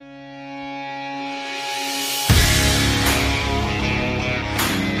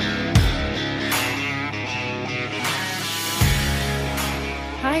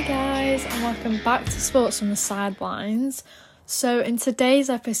guys, and welcome back to Sports From The Sidelines. So in today's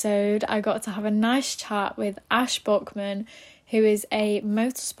episode, I got to have a nice chat with Ash Buckman, who is a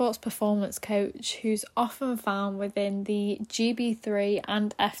motorsports performance coach who's often found within the GB3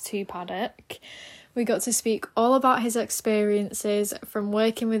 and F2 paddock. We got to speak all about his experiences from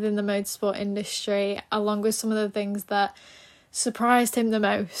working within the motorsport industry, along with some of the things that surprised him the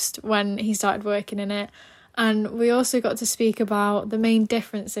most when he started working in it. And we also got to speak about the main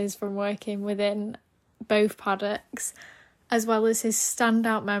differences from working within both paddocks, as well as his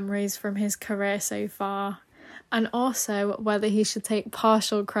standout memories from his career so far, and also whether he should take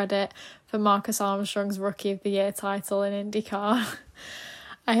partial credit for Marcus Armstrong's Rookie of the Year title in IndyCar.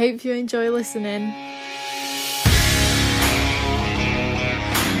 I hope you enjoy listening.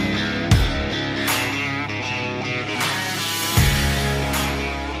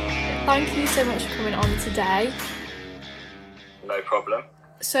 Thank you so much for coming on today. No problem.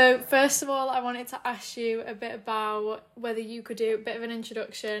 So first of all, I wanted to ask you a bit about whether you could do a bit of an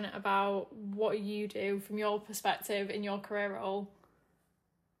introduction about what you do from your perspective in your career role.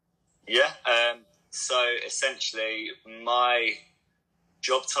 Yeah, so essentially my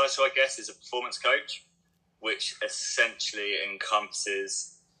job title, I guess, is a performance coach, which essentially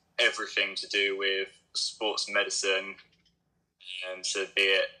encompasses everything to do with sports medicine. So be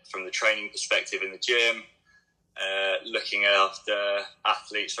it from the training perspective in the gym, looking after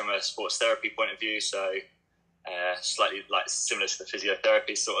athletes from a sports therapy point of view, so slightly like similar to the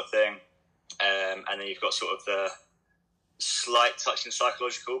physiotherapy sort of thing. And then you've got sort of the slight touch in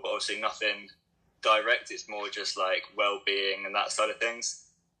psychological, but obviously nothing direct. It's more just like well-being and that side of things.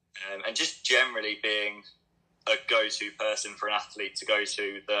 And just generally being a go-to person for an athlete to go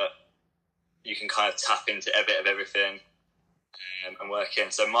to that you can kind of tap into a bit of everything and work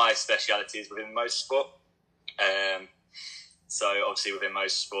in. So my speciality is within motorsport. So obviously within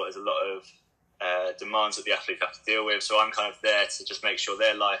motorsport there's a lot of demands that the athletes have to deal with. So I'm kind of there to just make sure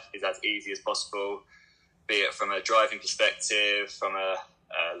their life is as easy as possible, be it from a driving perspective, from a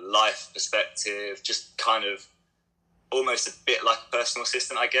life perspective, just kind of almost a bit like a personal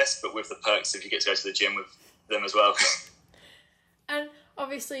assistant, I guess, but with the perks if you get to go to the gym with them as well. And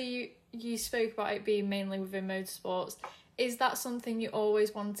obviously you spoke about it being mainly within motorsports. Is that something you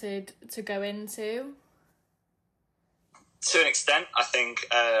always wanted to go into? To an extent, I think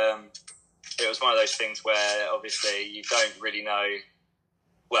it was one of those things where obviously you don't really know.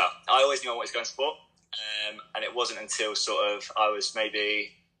 Well, I always knew I wanted to go in sport, and it wasn't until sort of I was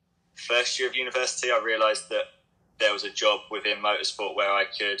maybe first year of university I realised that there was a job within motorsport where I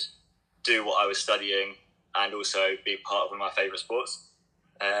could do what I was studying and also be part of one of my favourite sports.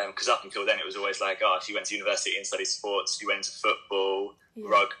 Because up until then it was always like, if you went to university and studied sports, you went into football,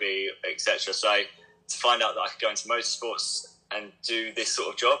 rugby, etc. So to find out that I could go into motorsports and do this sort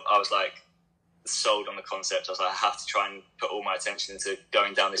of job, I was like sold on the concept. I was like, I have to try and put all my attention into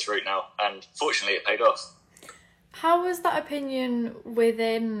going down this route now, and fortunately it paid off. How was that opinion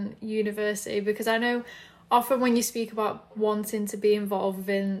within university? Because I know often when you speak about wanting to be involved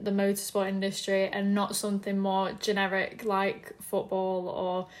in the motorsport industry and not something more generic like football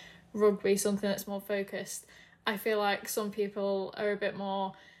or rugby, something that's more focused, I feel like some people are a bit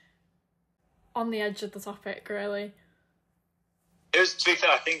more on the edge of the topic, really. It was, to be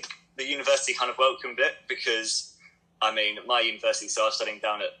fair, I think the university kind of welcomed it because, I mean, my university, so I was studying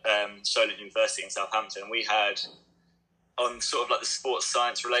down at Solent University in Southampton, we had on sort of like the sports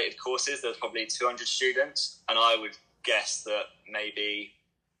science related courses, there was probably 200 students, and I would guess that maybe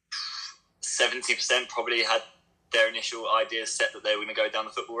 70% probably had their initial ideas set that they were going to go down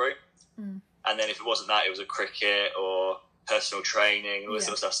the football route. And then if it wasn't that, it was a cricket or personal training, all this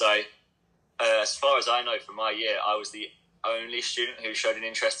sort of stuff. So as far as I know from my year, I was the only student who showed an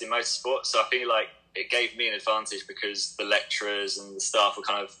interest in motorsport. So I feel like it gave me an advantage because the lecturers and the staff were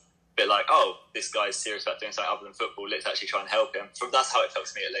kind of bit like, this guy's serious about doing something other than football, let's actually try and help him. That's how it felt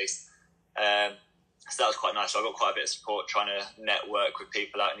to me, at least. So that was quite nice. So I got quite a bit of support trying to network with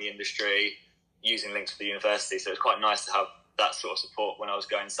people out in the industry, using links with the university. So it was quite nice to have that sort of support when I was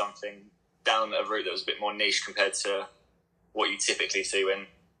going something down a route that was a bit more niche compared to what you typically see when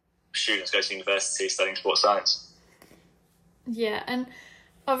students go to university studying sports science. Yeah, and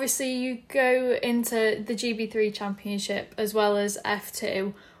obviously you go into the GB3 Championship as well as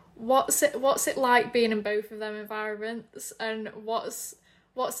F2. What's it like being in both of them environments, and what's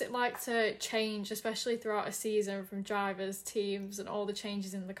it like to change, especially throughout a season, from drivers, teams, and all the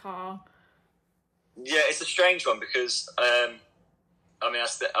changes in the car? Yeah, it's a strange one because I've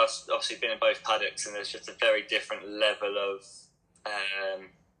obviously been in both paddocks, and there's just a very different level of I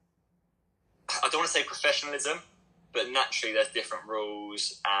don't want to say professionalism, but naturally there's different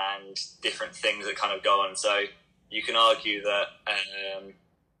rules and different things that kind of go on. So you can argue that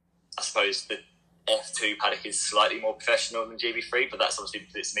I suppose the F2 paddock is slightly more professional than GB3, but that's obviously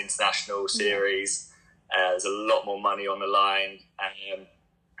because it's an international series. There's a lot more money on the line.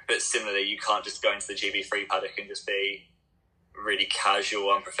 But similarly, you can't just go into the GB3 paddock and just be really casual,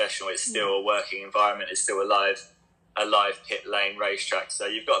 unprofessional. It's still a working environment. It's still a live pit lane racetrack. So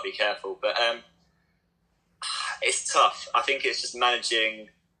you've got to be careful. But it's tough. I think it's just managing.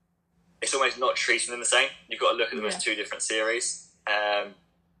 It's almost not treating them the same. You've got to look at them as two different series.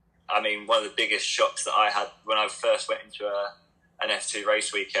 I mean, one of the biggest shocks that I had when I first went into an F2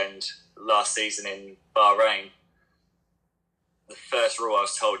 race weekend last season in Bahrain, the first rule I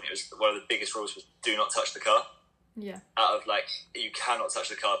was told, and it was one of the biggest rules, was do not touch the car. Yeah. Out of you cannot touch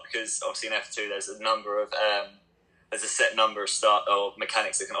the car, because obviously in F2 there's a set number of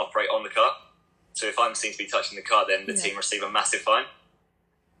mechanics that can operate on the car. So if I'm seen to be touching the car, then the team receive a massive fine.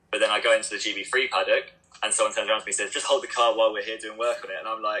 But then I go into the GB3 paddock, and someone turns around to me and says, just hold the car while we're here doing work on it. And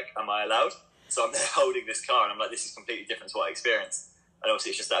I'm like, am I allowed? So I'm there holding this car, and I'm like, this is completely different to what I experienced. And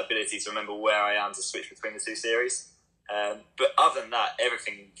obviously it's just that ability to remember where I am to switch between the two series. But other than that,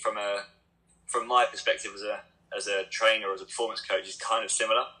 everything from from my perspective as a trainer or as a performance coach is kind of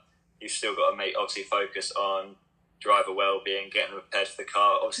similar. You've still got to obviously focus on driver well-being, getting them prepared for the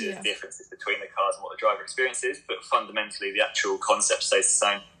car. Obviously there's differences between the cars and what the driver experience is, but fundamentally the actual concept stays the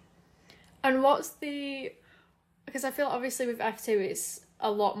same. And because I feel obviously with F2 it's a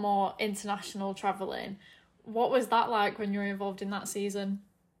lot more international travelling. What was that like when you were involved in that season?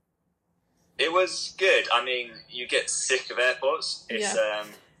 It was good. I mean, you get sick of airports. It's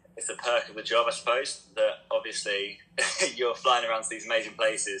a perk of the job, I suppose, that obviously you're flying around to these amazing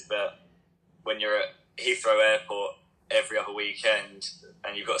places, but when you're at Heathrow Airport every other weekend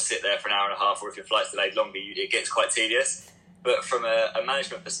and you've got to sit there for an hour and a half, or if your flight's delayed longer, it gets quite tedious. But from a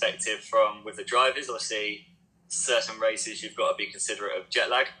management perspective, with the drivers, obviously, certain races you've got to be considerate of jet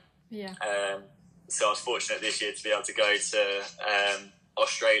lag. Yeah. So I was fortunate this year to be able to go to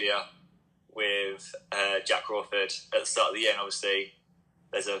Australia with Jack Crawford at the start of the year, and obviously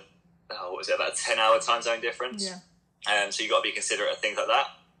there's about a 10-hour time zone difference. Yeah. So you've got to be considerate of things like that.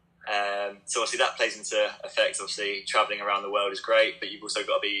 So obviously that plays into effect. Obviously, travelling around the world is great, but you've also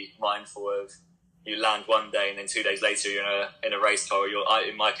got to be mindful of, you land one day and then 2 days later you're in a race car, or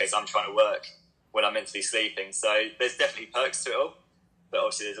in my case, I'm trying to work when I'm meant to be sleeping. So there's definitely perks to it all, but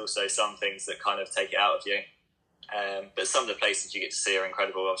obviously there's also some things that kind of take it out of you. But some of the places you get to see are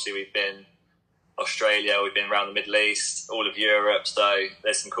incredible. Obviously we've been Australia, we've been around the Middle East, all of Europe, so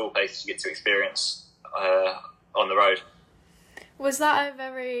there's some cool places you get to experience on the road. Was that a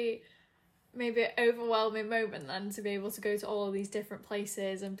very maybe overwhelming moment then, to be able to go to all of these different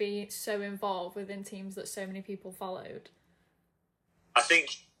places and be so involved within teams that so many people followed? I think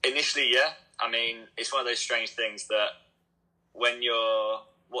initially, yeah. I mean, it's one of those strange things that when you're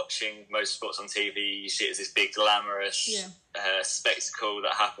watching motorsports on TV, you see it as this big glamorous spectacle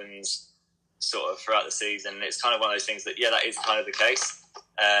that happens sort of throughout the season. It's kind of one of those things that, that is kind of the case.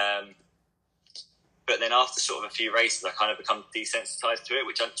 But then after sort of a few races, I kind of become desensitized to it,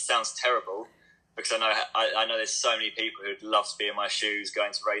 which sounds terrible, because I know there's so many people who'd love to be in my shoes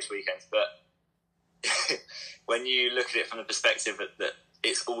going to race weekends. But when you look at it from the perspective that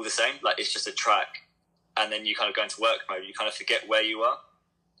it's all the same, like it's just a track, and then you kind of go into work mode, you kind of forget where you are.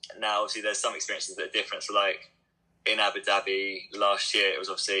 Now, obviously, there's some experiences that are different. So like in Abu Dhabi last year, it was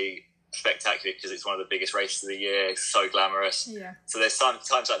obviously spectacular because it's one of the biggest races of the year. It's so glamorous. Yeah. So there's times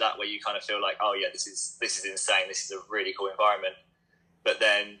like that where you kind of feel like, oh yeah, this is insane. This is a really cool environment. But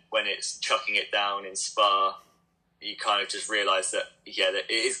then when it's chucking it down in Spa, you kind of just realise that that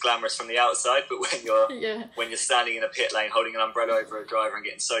it is glamorous from the outside, but when you're standing in a pit lane holding an umbrella over a driver and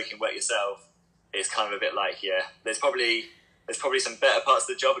getting soaking wet yourself, it's kind of a bit like there's probably some better parts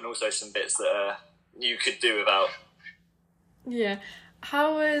of the job and also some bits that you could do without. Yeah.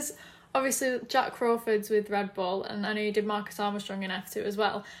 How was, obviously, Jack Crawford's with Red Bull, and I know you did Marcus Armstrong in F2 as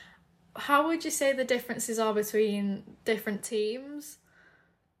well. How would you say the differences are between different teams?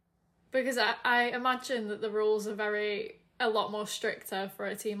 Because I imagine that the rules are a lot more stricter for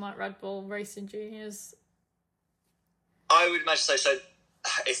a team like Red Bull Racing Juniors. I would imagine so. So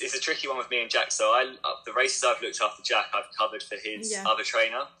it's a tricky one with me and Jack. So the races I've looked after Jack, I've covered for his other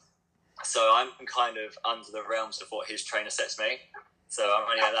trainer. So I'm kind of under the realms of what his trainer sets me. So I'm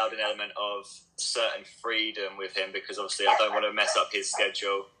only allowed an element of certain freedom with him, because obviously I don't want to mess up his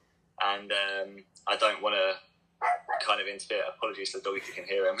schedule, and I don't want to kind of interfere. Apologies to the dog if you can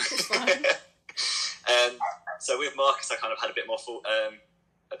hear him. It's fine. So with Marcus, I kind of had a bit more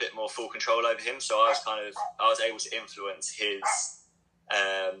a bit more full control over him. So I was able to influence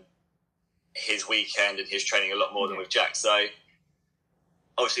his weekend and his training a lot more than with Jack. So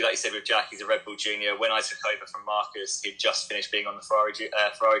obviously, like you said, with Jack, he's a Red Bull junior. When I took over from Marcus, he'd just finished being on the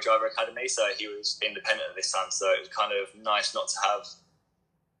Ferrari Driver Academy, so he was independent at this time. So it was kind of nice not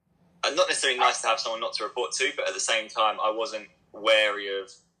necessarily nice to have someone not to report to, but at the same time, I wasn't wary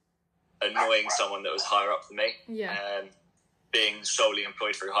of annoying someone that was higher up than me. Yeah. Being solely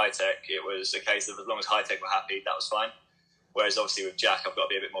employed through High Tech, it was a case of as long as High Tech were happy, that was fine. Whereas obviously with Jack, I've got to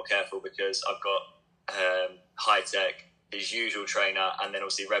be a bit more careful because I've got High Tech, his usual trainer, and then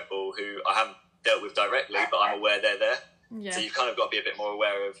obviously Red Bull, who I haven't dealt with directly, but I'm aware they're there. Yeah. So you've kind of got to be a bit more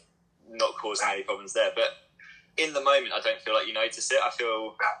aware of not causing any problems there. But in the moment, I don't feel like you notice it. I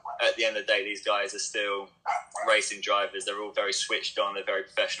feel at the end of the day, these guys are still racing drivers. They're all very switched on. They're very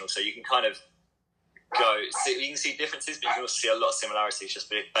professional. So you can kind of you can see differences, but you can also see a lot of similarities just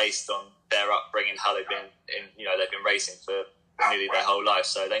based on their upbringing, how they've been they've been racing for nearly their whole life.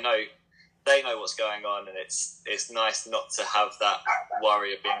 So they know what's going on, and it's nice not to have that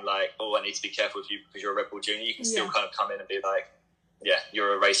worry of being like, oh, I need to be careful with you because you're a Red Bull junior. You can still kind of come in and be like, yeah,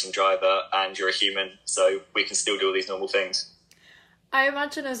 you're a racing driver and you're a human, so we can still do all these normal things. I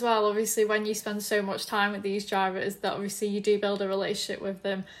imagine as well, obviously, when you spend so much time with these drivers, that obviously you do build a relationship with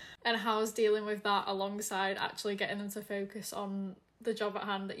them. And how's dealing with that alongside actually getting them to focus on the job at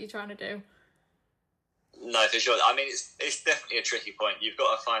hand that you're trying to do? No, for sure. I mean, it's definitely a tricky point. You've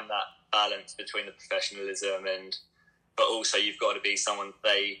got to find that balance between the professionalism but also you've got to be someone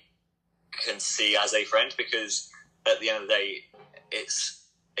they can see as a friend, because at the end of the day, it's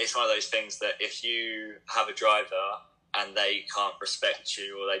one of those things that if you have a driver and they can't respect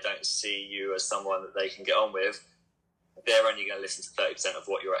you or they don't see you as someone that they can get on with, they're only going to listen to 30% of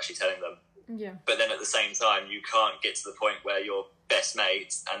what you're actually telling them. Yeah. But then at the same time, you can't get to the point where you're best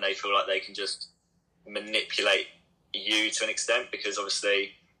mates and they feel like they can just manipulate you to an extent, because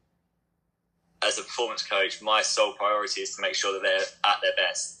obviously as a performance coach, my sole priority is to make sure that they're at their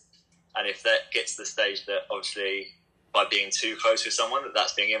best. And if that gets to the stage that obviously by being too close with someone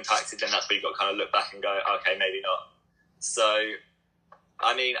that's being impacted, then that's where you've got to kind of look back and go, okay, maybe not. So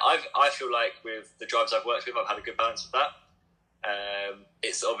I mean, I feel like with the drivers I've worked with, I've had a good balance with that.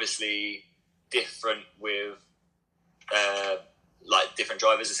 It's obviously different with different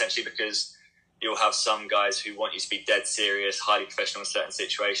drivers, essentially, because you'll have some guys who want you to be dead serious, highly professional in certain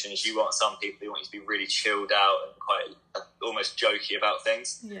situations. You want some people who want you to be really chilled out and quite almost jokey about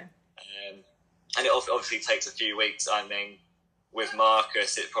things. Yeah. And it obviously takes a few weeks. I mean, with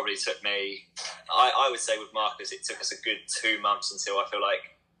Marcus, it probably took me, I would say with Marcus, it took us a good 2 months until I feel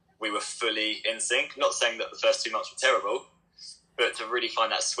like we were fully in sync. Not saying that the first 2 months were terrible, but to really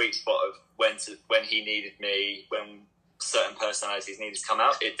find that sweet spot of when he needed me, when certain personalities needed to come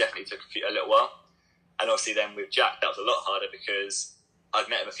out, it definitely took a little while. And obviously then with Jack, that was a lot harder because I'd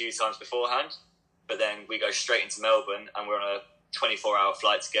met him a few times beforehand, but then we go straight into Melbourne and we're on a 24-hour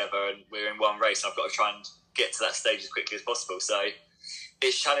flight together and we're in one race, and I've got to try and get to that stage as quickly as possible. So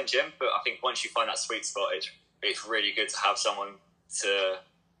it's challenging, but I think once you find that sweet spot, it's really good to have someone to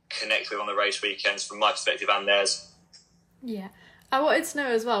connect with on the race weekends, from my perspective and theirs. Yeah. I wanted to know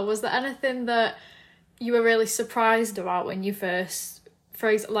as well, was there anything that you were really surprised about when you first,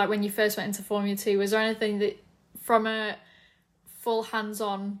 when you first went into Formula 2? Was there anything that, from a full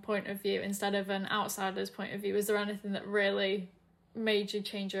hands-on point of view instead of an outsider's point of view, was there anything that really made you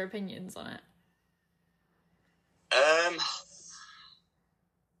change your opinions on it?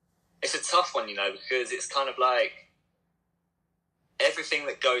 It's a tough one, because it's kind of like everything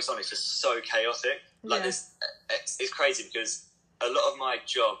that goes on is just so chaotic. Like this, it's crazy because a lot of my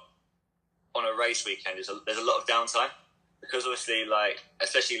job on a race weekend is there's a lot of downtime, because obviously,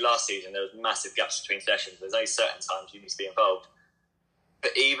 especially last season, there was massive gaps between sessions. There's only certain times you need to be involved.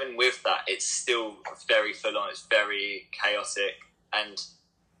 But even with that, it's still very full on. It's very chaotic, and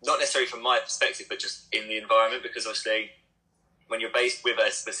not necessarily from my perspective, but just in the environment, because obviously when you're based with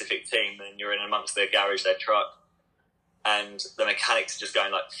a specific team and you're in amongst their garage, their truck, and the mechanics are just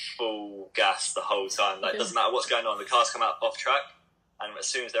going full gas the whole time. It doesn't matter what's going on. The cars come out off track, and as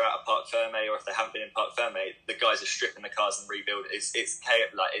soon as they're out of Parc Ferme, or if they haven't been in Parc Ferme, the guys are stripping the cars and rebuild. It's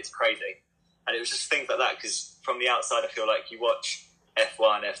crazy. And it was just things like that, because from the outside, I feel like you watch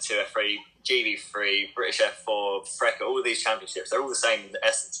F1, F2, F3, GB3, British F4, FRECA, all of these championships, they're all the same in the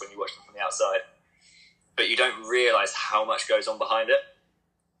essence when you watch them from the outside. But you don't realise how much goes on behind it.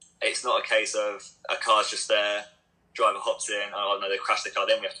 It's not a case of a car's just there, driver hops in, oh no, they crashed the car,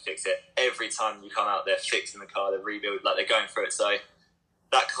 then we have to fix it. Every time you come out, they're fixing the car, they're rebuilding, they're going through it. So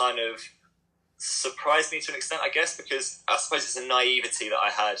that kind of surprised me to an extent, I guess, because I suppose it's a naivety that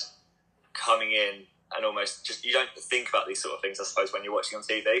I had coming in, and almost just, you don't think about these sort of things, I suppose, when you're watching on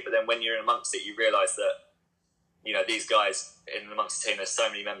TV, but then when you're in amongst it, you realise that, you know, these guys in amongst the team, there's so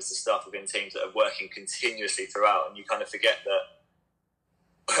many members of staff within teams that are working continuously throughout, and you kind of forget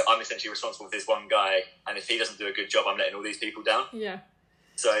that I'm essentially responsible for this one guy, and if he doesn't do a good job, I'm letting all these people down. Yeah.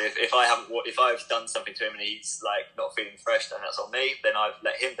 So if I've done something to him and he's like not feeling fresh, then that's on me. Then I've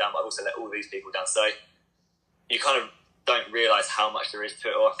let him down, but I've also let all these people down. So you kind of don't realise how much there is to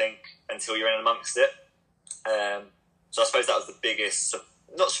it all, I think, until you're in amongst it. So I suppose that was the biggest,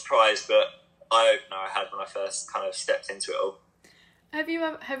 not surprise, but eye-opener I had when I first kind of stepped into it all. Have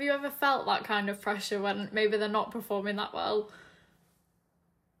you ever felt that kind of pressure when maybe they're not performing that well?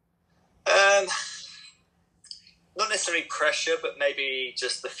 Not necessarily pressure, but maybe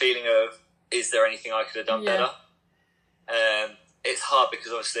just the feeling of, is there anything I could have done better? It's hard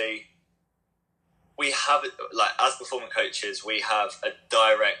because obviously we have, like, as performance coaches, we have a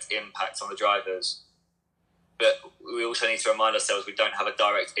direct impact on the drivers, but we also need to remind ourselves we don't have a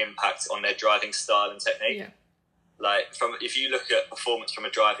direct impact on their driving style and technique. Yeah. Like, if you look at performance from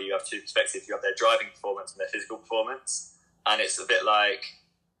a driver, you have two perspectives. You have their driving performance and their physical performance, and it's a bit like,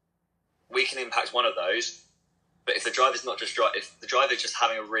 we can impact one of those, but if the driver's not just if the driver's just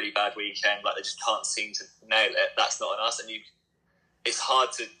having a really bad weekend, like they just can't seem to nail it, that's not on us. And it's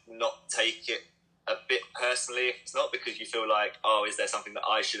hard to not take it a bit personally if it's not, because you feel like, oh, is there something that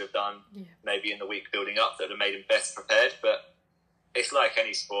I should have done maybe in the week building up that would have made him better prepared? But it's like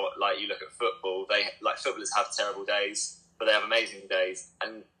any sport. Like, you look at football, footballers have terrible days, but they have amazing days.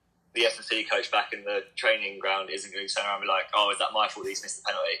 And the F&P coach back in the training ground isn't going to turn around and be like, oh, is that my fault that he's missed the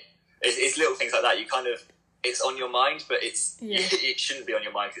penalty? It's little things like that. You kind of, it's on your mind, but it shouldn't be on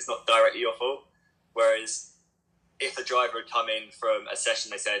your mind because it's not directly your fault. Whereas if a driver had come in from a session,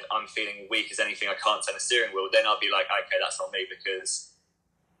 they said, I'm feeling weak as anything, I can't turn a steering wheel, then I'd be like, okay, that's not me, because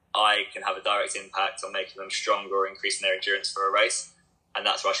I can have a direct impact on making them stronger or increasing their endurance for a race, and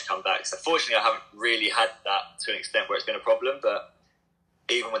that's where I should come back. So fortunately, I haven't really had that to an extent where it's been a problem, but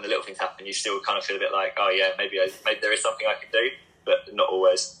even when the little things happen, you still kind of feel a bit like, oh yeah, maybe there is something I can do, but not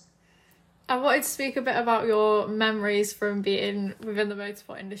always. I wanted to speak a bit about your memories from being within the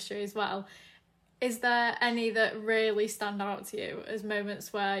motorsport industry as well. Is there any that really stand out to you as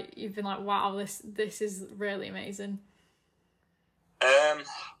moments where you've been like, wow, this is really amazing?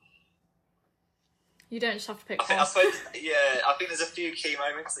 You don't just have to pick one. I think there's a few key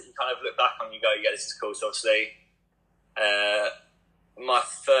moments that you kind of look back on and you go, yeah, this is cool. So obviously, my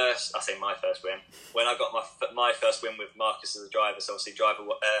first win, when I got my first win with Marcus as a driver, so obviously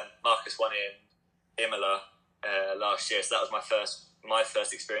Marcus won in Imola last year, so that was my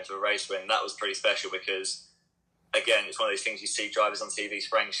first experience of a race win. That was pretty special because, again, it's one of those things you see drivers on TV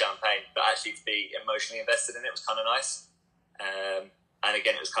spraying champagne, but actually to be emotionally invested in it was kind of nice. And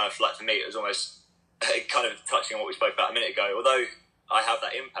again, it was kind of like, for me, it was almost kind of touching on what we spoke about a minute ago. Although I have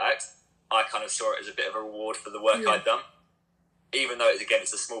that impact, I kind of saw it as a bit of a reward for the work I'd done. Even though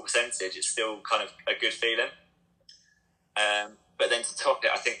it's a small percentage, it's still kind of a good feeling. But then to top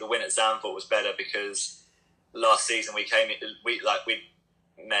it, I think the win at Zandvoort was better because last season we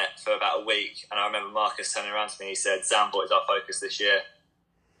met for about a week, and I remember Marcus turning around to me and he said, Zandvoort is our focus this year.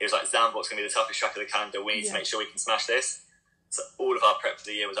 He was like, Zandvoort's going to be the toughest track of the calendar. We need to make sure we can smash this. So all of our prep for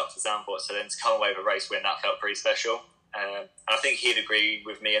the year was up for Zandvoort. So then to come away with a race win, that felt pretty special. And I think he'd agree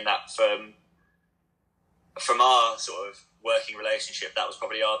with me in that from our sort of working relationship, that was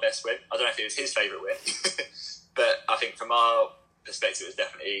probably our best win. I don't know if it was his favourite win, but I think from our perspective, it was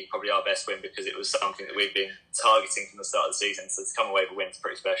definitely probably our best win because it was something that we'd been targeting from the start of the season. So to come away with a win is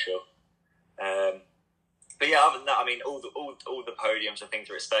pretty special. But yeah, other than that, I mean, all the podiums and things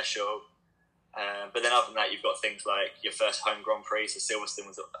are special. But then other than that, you've got things like your first home Grand Prix. So Silverstone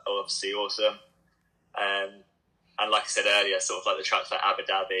was obviously awesome. And like I said earlier, sort of like the tracks like Abu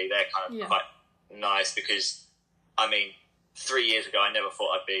Dhabi, they're kind of quite nice because, I mean, 3 years ago, I never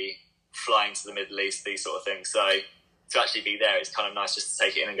thought I'd be flying to the Middle East, these sort of things. So to actually be there, it's kind of nice just to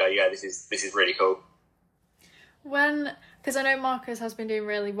take it in and go, yeah, this is really cool. Because I know Marcus has been doing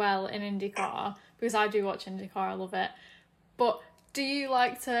really well in IndyCar, because I do watch IndyCar, I love it. But do you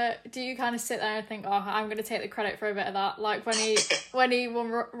kind of sit there and think, oh, I'm going to take the credit for a bit of that? Like when he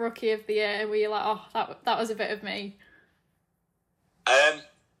won Rookie of the Year, were you like, oh, that was a bit of me?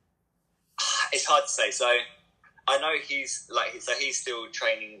 It's hard to say. So I know he's still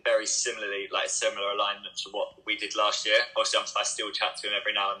training very similarly, like similar alignment to what we did last year. Obviously, I still chat to him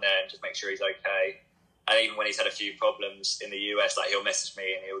every now and then, just make sure he's okay. And even when he's had a few problems in the US, like he'll message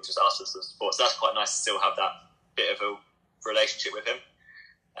me and he'll just ask for some support. So that's quite nice to still have that bit of a relationship with him.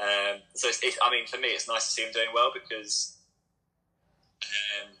 for me, it's nice to see him doing well because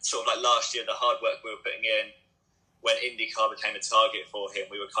sort of like last year, the hard work we were putting in when IndyCar became a target for him,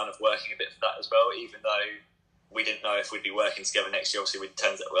 we were kind of working a bit for that as well, even though we didn't know if we'd be working together next year. Obviously,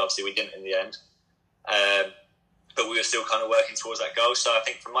 we didn't in the end. But we were still kind of working towards that goal. So I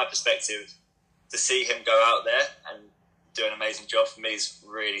think from my perspective, to see him go out there and do an amazing job for me is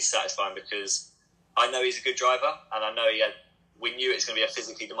really satisfying because I know he's a good driver and I know we knew it's going to be a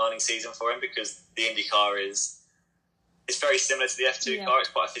physically demanding season for him because the IndyCar it's very similar to the F2 car. It's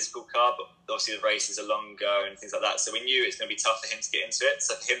quite a physical car, but obviously the races are longer and things like that. So we knew it's going to be tough for him to get into it.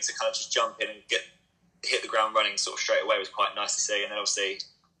 So for him to kind of just jump in and hit the ground running sort of straight away was quite nice to see. And then obviously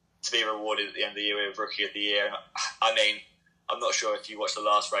to be rewarded at the end of the year with Rookie of the Year. And I mean, I'm not sure if you watched the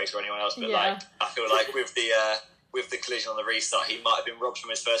last race or anyone else, but I feel like with the collision on the restart, he might have been robbed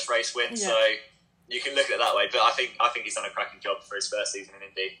from his first race win. Yeah. So you can look at it that way. But I think he's done a cracking job for his first season in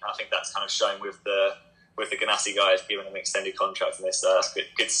Indy. I think that's kind of shown with the Ganassi guys giving him an extended contract in this. So that's good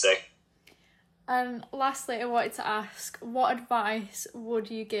to see. And lastly, I wanted to ask, what advice would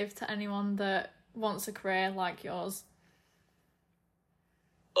you give to anyone that wants a career like yours?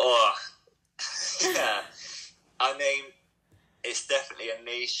 Oh, yeah. I mean, it's definitely a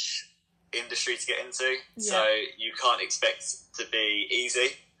niche industry to get into, so you can't expect to be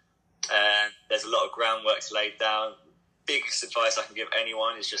easy. There's a lot of groundwork laid down. Biggest advice I can give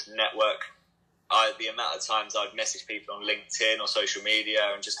anyone is just network. The amount of times I'd message people on LinkedIn or social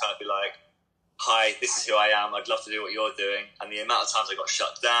media and just kind of be like, hi, this is who I am, I'd love to do what you're doing. And the amount of times I got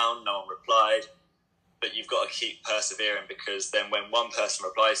shut down, no one replied. But you've got to keep persevering because then when one person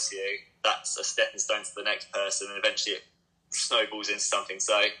replies to you, that's a stepping stone to the next person and eventually it snowballs into something.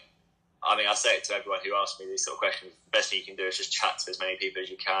 So, I mean, I say it to everyone who asks me these sort of questions. The best thing you can do is just chat to as many people as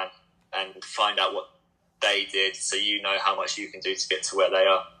you can and find out what they did so you know how much you can do to get to where they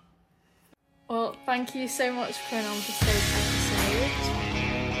are. Well, thank you so much for coming on for today's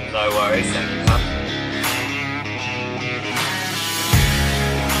episode. No worries, thank you, Pam.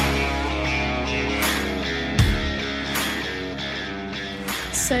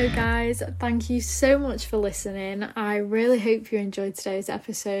 So guys, thank you so much for listening. I really hope you enjoyed today's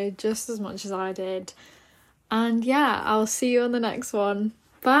episode just as much as I did. And yeah, I'll see you on the next one.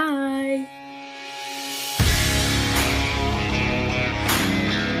 Bye!